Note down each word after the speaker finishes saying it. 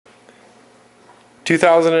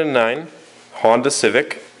2009 Honda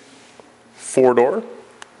Civic, 4-door.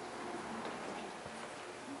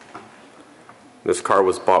 This car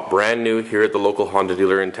was bought brand new here at the local Honda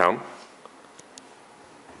dealer in town,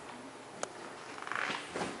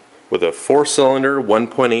 with a 4-cylinder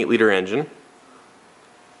 1.8 liter engine.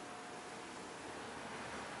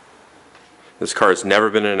 This car has never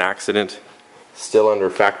been in an accident, still under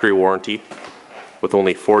factory warranty, with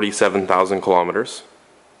only 47,000 kilometers.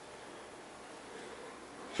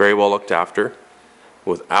 Very well looked after,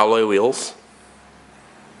 with alloy wheels.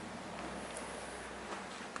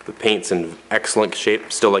 The paint's in excellent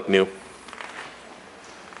shape, still like new.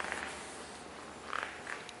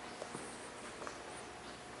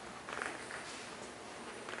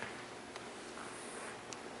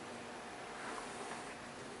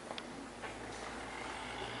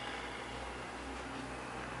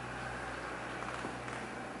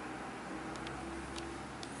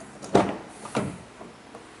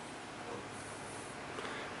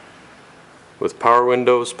 With power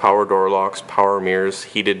windows, power door locks, power mirrors,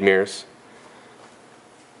 heated mirrors,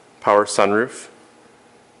 power sunroof,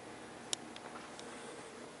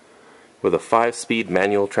 with a 5-speed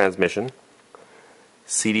manual transmission,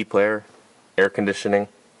 CD player, air conditioning,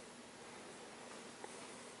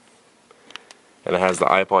 and it has the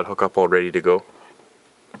iPod hookup all ready to go.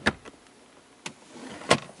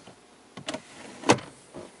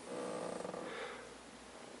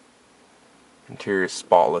 Interior is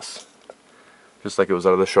spotless, just like it was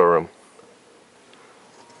out of the showroom.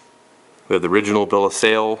 We have the original bill of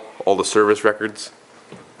sale, all the service records.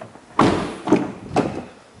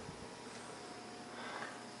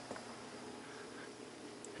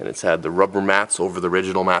 And it's had the rubber mats over the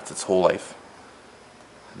original mats its whole life.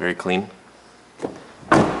 Very clean.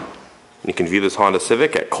 You can view this Honda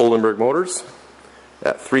Civic at Kolenberg Motors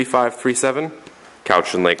at 3537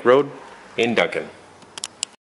 Couch and Lake Road in Duncan.